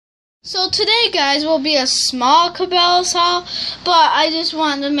So today, guys, will be a small cabelas haul, but I just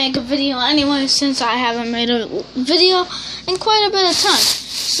wanted to make a video anyway since I haven't made a video in quite a bit of time.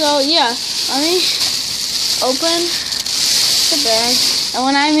 So yeah, let me open the bag. And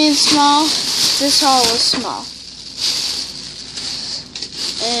when I mean small, this haul was small.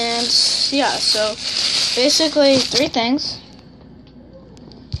 And yeah, so basically 3 things.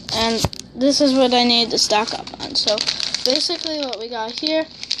 And this is what I need to stock up on. So basically what we got here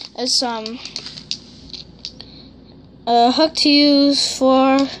is some hook to use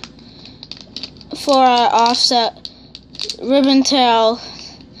for our offset ribbon tail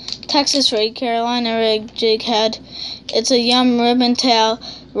Texas rig, Carolina rig jig head. It's a Yum ribbon tail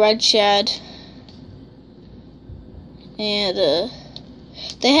red shad, and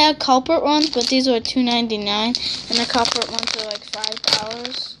they have culprit ones, but these were $2.99, and the culprit ones are like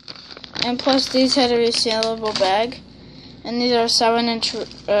 $5. And plus these had a resealable bag. And these are 7-inch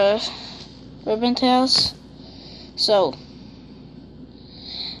ribbon tails. So,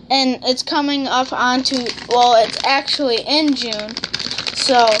 and it's coming up onto, well, it's actually in June.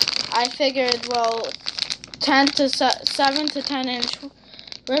 So I figured, well, 7 to 10-inch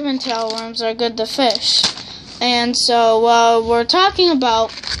ribbon tail worms are good to fish. And so while we're talking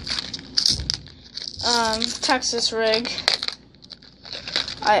about Texas rig,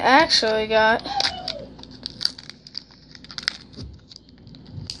 I actually got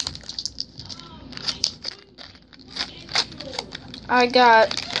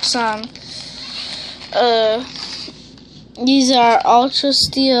some, these are Ultra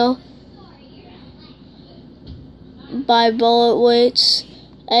Steel by Bullet Weights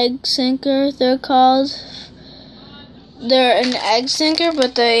egg sinker, they're called. They're an egg sinker,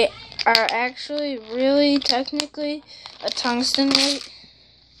 but they are actually really technically a tungsten weight.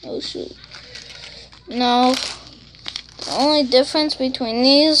 Oh shoot. No. The only difference between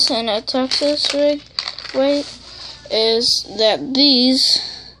these and a Texas rig weight is that these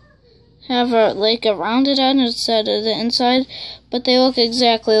have a rounded end instead of the inside, but they look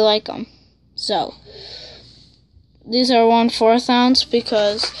exactly like them. So these are 1/4 ounce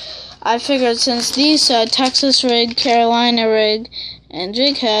because I figured since these said Texas rig, Carolina rig, and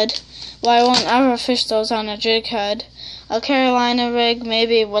jig head, well, I won't ever fish those on a jig head. A Carolina rig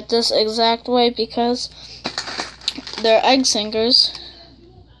maybe with this exact weight because they're egg sinkers.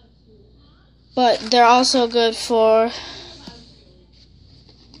 But they're also good for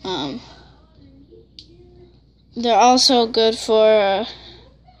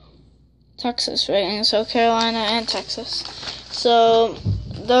Texas rigging, so Carolina and Texas. So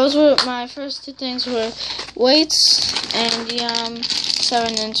those were my first 2 things, were weights and Yum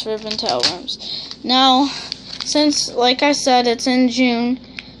 7-inch ribbon tail worms. Now, since like I said, it's in June,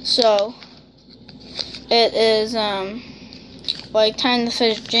 so it is time to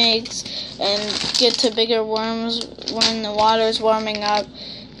fish jigs and get to bigger worms when the water's warming up.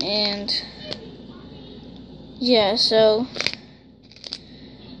 And yeah, so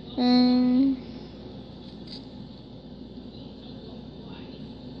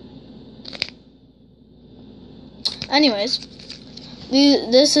anyways,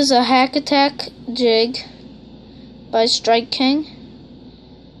 this is a Hack Attack jig by Strike King.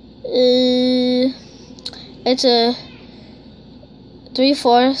 It's a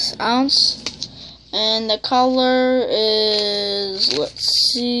 3/4 ounce, and the color is, let's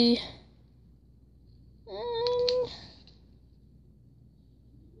see,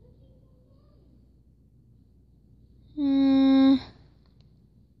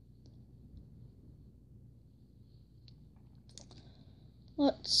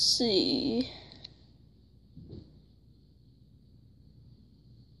 let's see.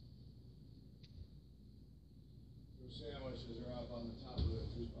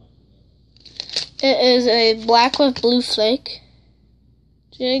 It is a black with blue flake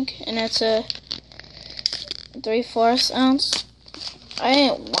jig, and it's a 3/4 ounce. I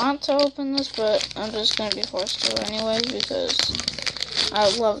didn't want to open this, but I'm just going to be forced to anyways because I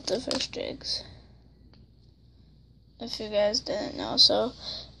love to fish jigs, if you guys didn't know. So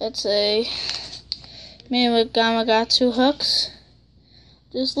it's made with Gamakatsu hooks.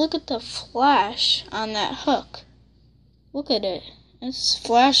 Just look at the flash on that hook. Look at it. It's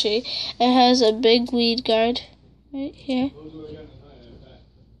flashy. It has a big weed guard right here.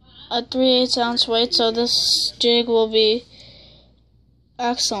 A 3/8 ounce weight, so this jig will be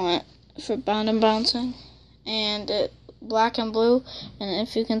excellent for bouncing. And it black and blue, and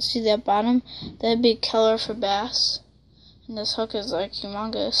if you can see that bottom, that'd be color for bass. And this hook is like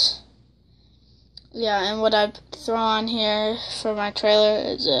humongous. Yeah, and what I throw on here for my trailer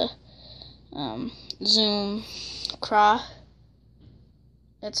is a Zoom craw.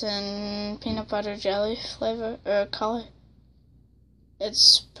 It's in peanut butter jelly flavor or color.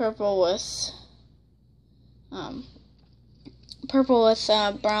 It's purple with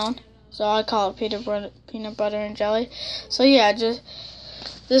brown. So I call it peanut butter and jelly. So yeah,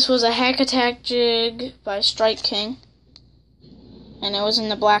 this was a Hack Attack jig by Strike King, and it was in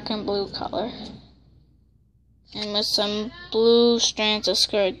the black and blue color, and with some blue strands of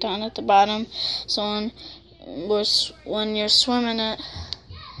skirt down at the bottom. So when you're swimming it,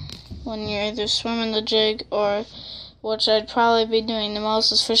 when you're either swimming the jig or, which I'd probably be doing the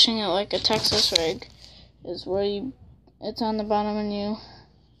most, is fishing it like a Texas rig, is where it's on the bottom and you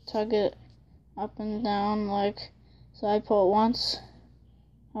tug it up and down like, so I pull it once,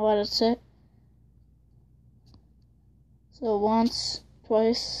 I let it sit, so once,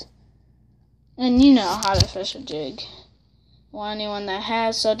 twice, and you know how to fish a jig, or anyone that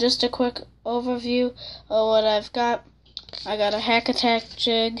has. So just a quick overview of what I've got. I got a Hack Attack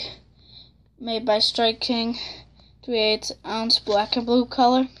jig made by Strike King, 3/8 ounce black and blue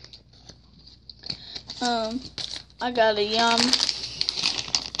color. I got a Yum.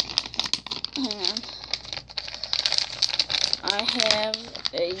 Hang on. I have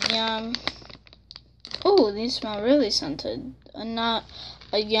a Yum. Oh, these smell really scented. Not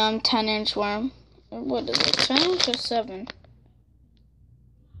a Yum 10-inch worm. What is it? 10 inch or 7?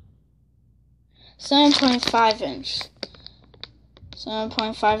 7.5 inch.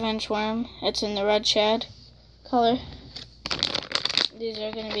 7.5 inch worm. It's in the red shad color. These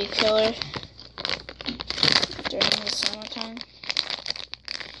are going to be killer during the summertime,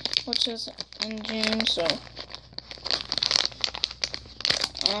 which is in June. So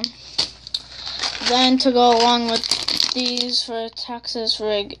then to go along with these for Texas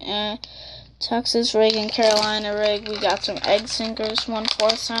rig and Carolina rig, we got some egg sinkers,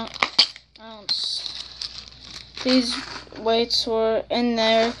 1/4 ounce. These weights were in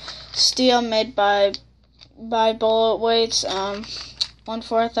there, steel, made by Bullet Weights,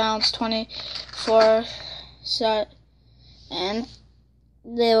 1/4 ounce, 24 set, and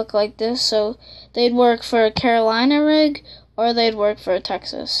they look like this. So they'd work for a Carolina rig or they'd work for a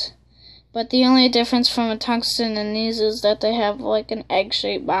Texas. But the only difference from a tungsten and these is that they have like an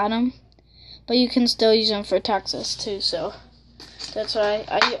egg-shaped bottom. But you can still use them for Texas too, so that's why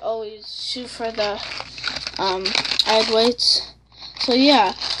I always shoot for the egg weights. So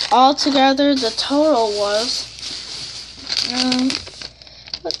yeah, all together the total was,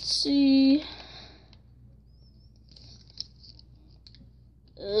 let's see,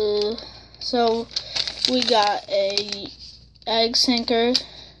 so we got a egg sinker,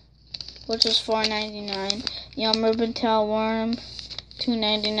 which was $4.99. Yum ribbon tail worm,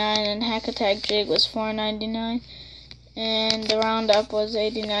 $2.99, and Hack Attack jig was $4.99, and the roundup was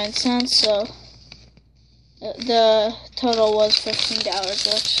 89 cents. So the total was $15,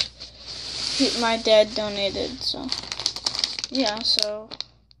 which my dad donated. So yeah, so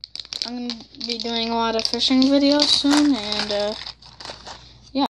I'm gonna be doing a lot of fishing videos soon, and